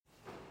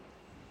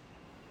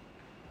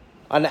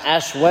On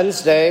Ash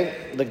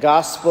Wednesday, the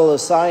gospel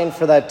assigned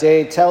for that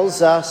day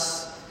tells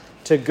us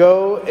to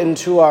go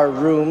into our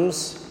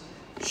rooms,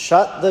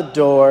 shut the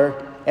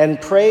door, and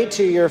pray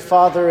to your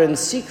Father in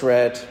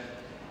secret,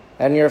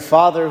 and your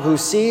Father who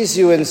sees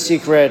you in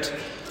secret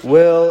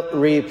will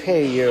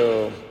repay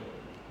you.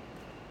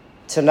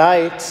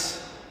 Tonight,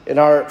 in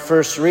our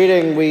first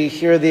reading, we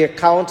hear the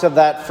account of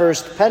that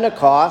first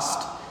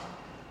Pentecost,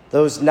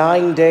 those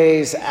 9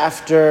 days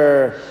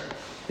after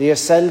the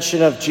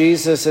ascension of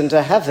Jesus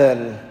into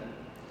heaven.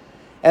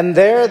 And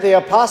there the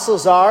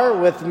apostles are,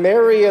 with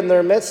Mary in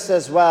their midst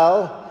as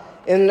well,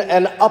 in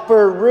an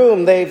upper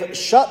room. They've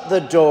shut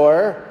the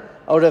door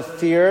out of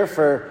fear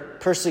for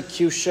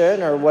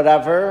persecution or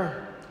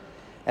whatever.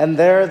 And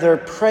there they're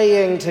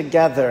praying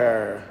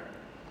together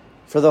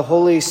for the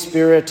Holy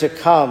Spirit to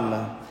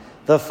come.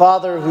 The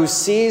Father who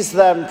sees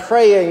them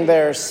praying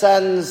there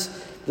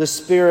sends the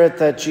Spirit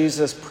that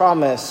Jesus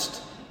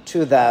promised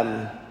to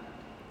them.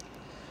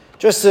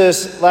 Just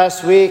this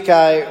last week,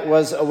 I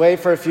was away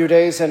for a few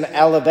days in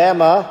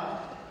Alabama.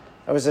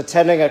 I was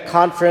attending a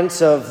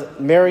conference of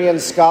Marian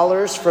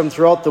scholars from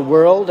throughout the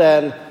world,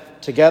 and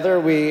together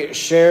we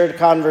shared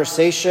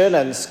conversation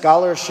and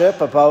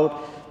scholarship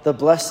about the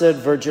Blessed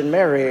Virgin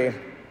Mary.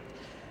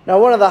 Now,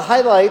 one of the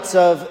highlights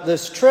of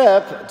this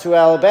trip to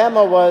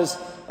Alabama was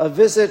a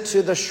visit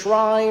to the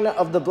Shrine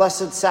of the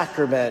Blessed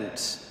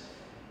Sacrament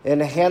in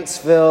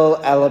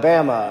Huntsville,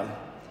 Alabama.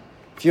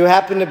 If you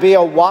happen to be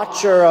a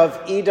watcher of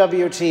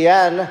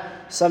EWTN,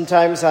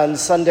 sometimes on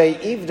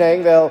Sunday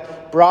evening, they'll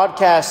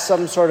broadcast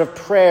some sort of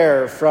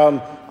prayer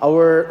from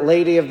Our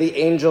Lady of the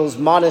Angels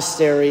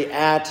Monastery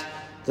at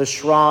the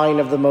Shrine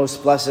of the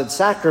Most Blessed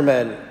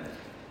Sacrament.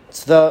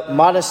 It's the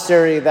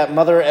monastery that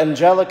Mother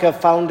Angelica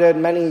founded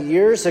many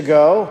years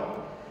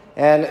ago,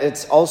 and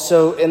it's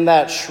also in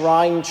that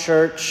shrine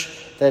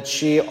church that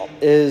she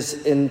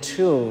is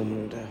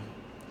entombed.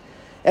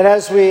 And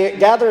as we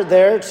gathered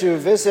there to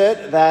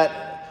visit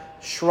that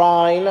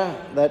shrine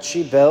that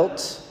she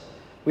built,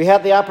 we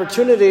had the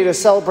opportunity to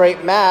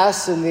celebrate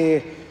Mass in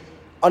the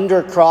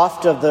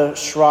undercroft of the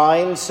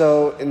shrine.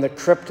 So in the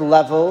crypt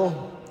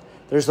level,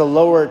 there's a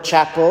lower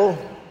chapel,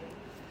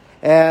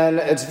 and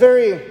it's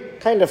very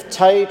kind of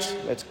tight,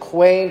 it's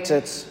quaint,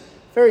 it's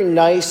a very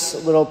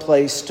nice little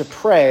place to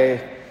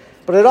pray.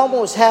 But it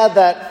almost had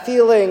that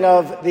feeling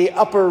of the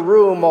upper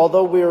room,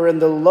 although we were in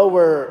the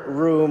lower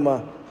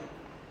room.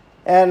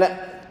 And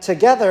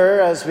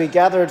together, as we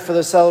gathered for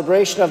the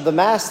celebration of the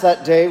Mass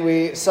that day,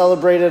 we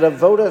celebrated a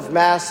votive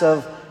Mass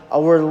of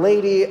Our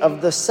Lady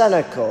of the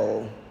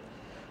Cenacle,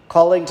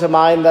 calling to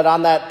mind that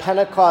on that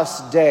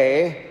Pentecost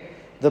day,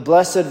 the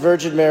Blessed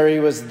Virgin Mary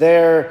was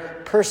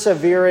there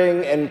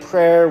persevering in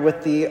prayer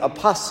with the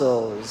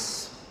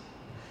apostles.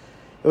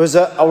 It was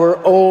our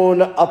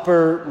own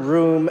upper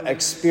room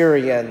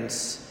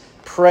experience,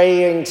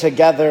 praying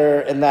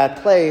together in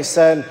that place.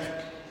 And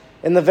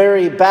in the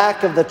very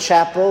back of the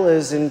chapel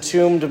is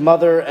entombed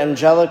Mother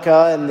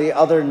Angelica and the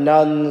other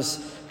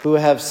nuns who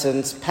have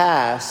since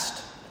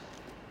passed.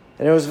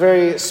 And it was a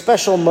very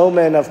special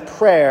moment of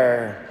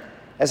prayer,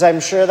 as I'm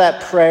sure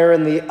that prayer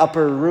in the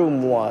upper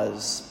room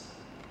was.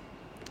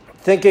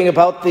 Thinking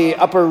about the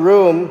upper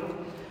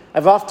room,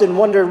 I've often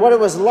wondered what it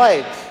was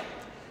like.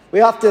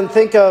 We often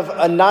think of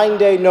a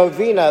 9-day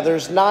novena.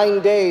 There's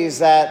 9 days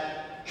that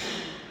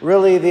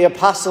really the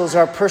apostles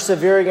are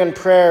persevering in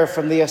prayer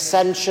from the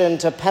Ascension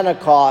to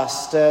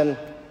Pentecost. And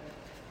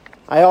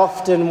I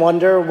often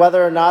wonder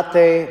whether or not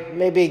they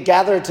maybe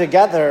gathered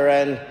together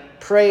and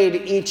prayed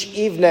each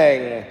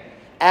evening,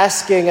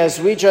 asking, as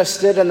we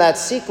just did in that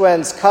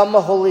sequence, "Come,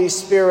 Holy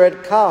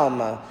Spirit,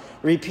 come,"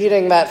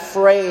 repeating that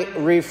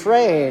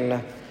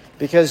refrain,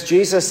 because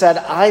Jesus said,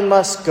 "I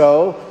must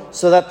go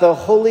so that the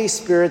Holy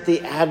Spirit,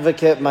 the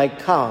Advocate, might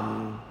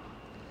come."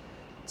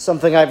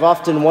 Something I've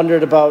often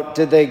wondered about,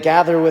 did they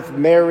gather with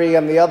Mary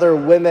and the other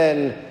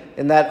women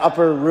in that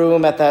upper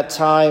room at that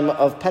time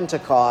of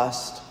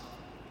Pentecost?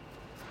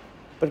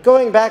 But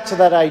going back to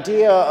that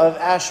idea of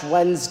Ash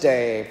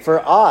Wednesday,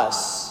 for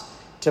us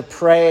to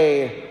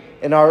pray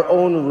in our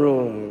own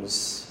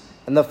rooms,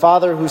 and the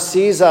Father who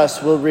sees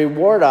us will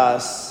reward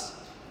us.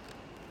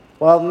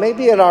 Well,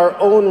 maybe in our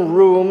own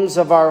rooms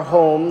of our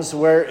homes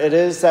where it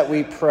is that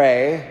we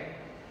pray,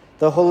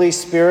 the Holy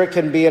Spirit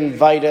can be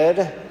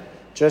invited,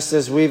 just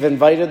as we've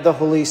invited the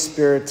Holy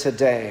Spirit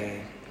today.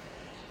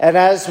 And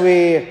as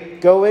we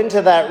go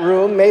into that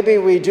room, maybe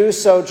we do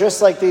so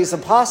just like these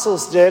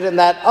apostles did in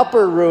that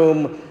upper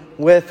room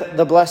with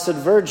the Blessed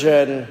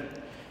Virgin,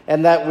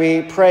 and that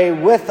we pray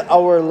with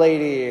Our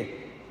Lady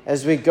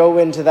as we go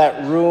into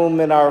that room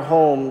in our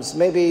homes.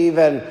 Maybe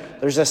even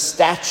there's a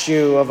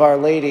statue of Our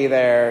Lady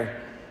there.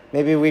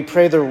 Maybe we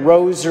pray the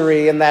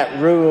rosary in that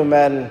room,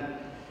 and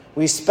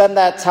we spend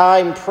that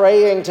time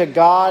praying to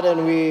God,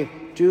 and we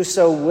do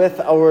so with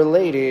Our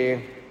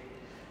Lady.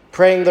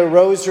 Praying the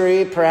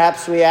rosary,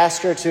 perhaps we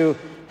ask her to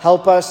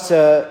help us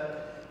to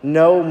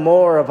know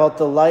more about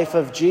the life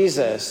of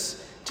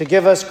Jesus, to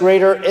give us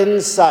greater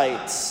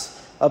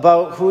insights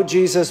about who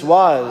Jesus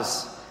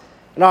was.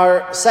 In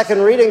our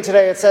second reading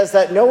today, it says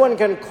that no one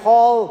can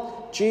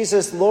call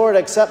Jesus Lord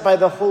except by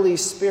the Holy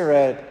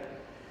Spirit.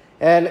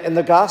 And in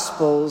the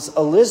Gospels,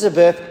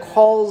 Elizabeth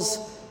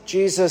calls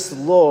Jesus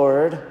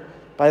Lord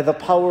by the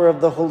power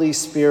of the Holy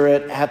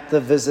Spirit at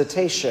the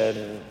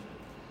visitation.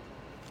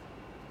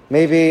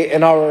 Maybe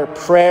in our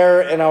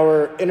prayer, in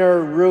our inner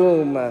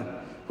room,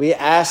 we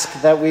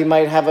ask that we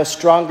might have a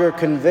stronger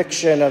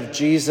conviction of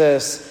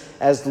Jesus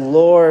as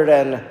Lord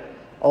and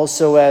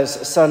also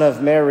as Son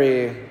of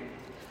Mary.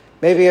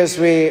 Maybe as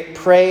we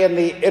pray in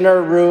the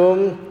inner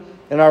room,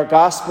 in our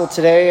gospel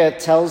today, it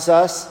tells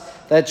us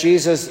that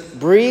Jesus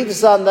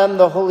breathes on them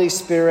the Holy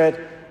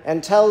Spirit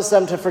and tells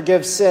them to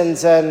forgive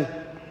sins. And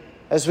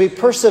as we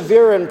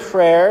persevere in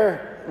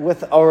prayer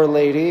with Our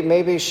Lady,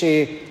 maybe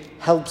she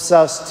helps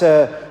us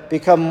to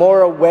become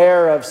more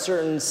aware of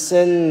certain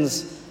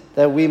sins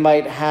that we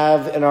might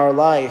have in our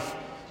life,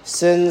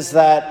 sins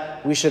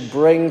that we should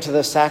bring to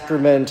the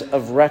sacrament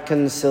of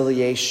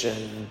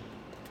reconciliation.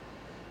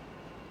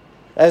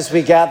 As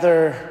we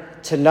gather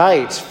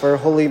tonight for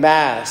Holy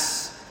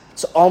Mass,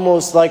 it's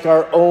almost like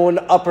our own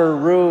upper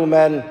room,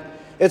 and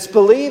it's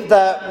believed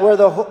that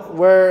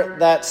where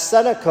that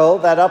cenacle,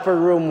 that upper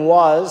room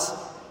was,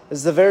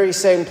 is the very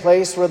same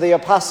place where the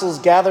apostles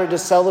gathered to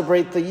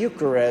celebrate the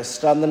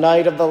Eucharist on the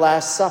night of the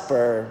Last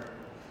Supper.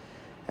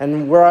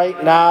 And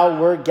right now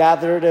we're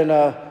gathered in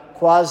a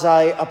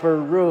quasi-upper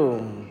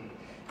room,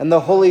 and the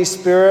Holy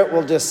Spirit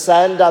will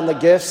descend on the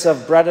gifts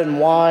of bread and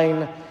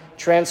wine,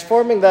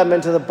 transforming them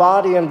into the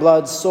body and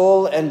blood,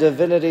 soul, and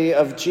divinity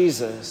of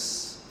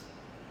Jesus.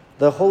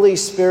 The Holy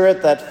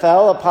Spirit that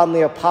fell upon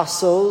the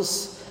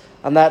apostles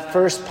on that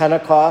first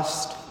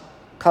Pentecost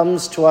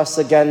comes to us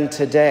again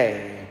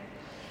today.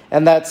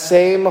 And that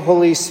same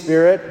Holy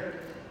Spirit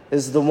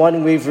is the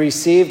one we've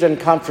received in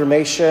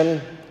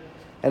confirmation.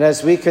 And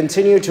as we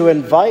continue to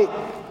invite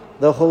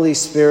the Holy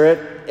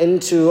Spirit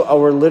into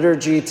our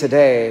liturgy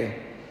today,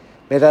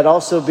 may that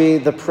also be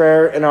the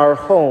prayer in our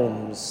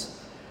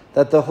homes,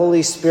 that the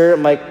Holy Spirit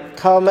might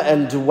come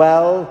and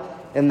dwell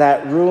in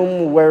that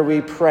room where we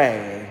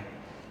pray,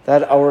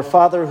 that our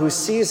Father who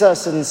sees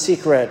us in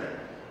secret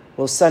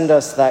will send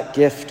us that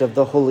gift of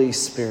the Holy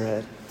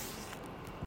Spirit.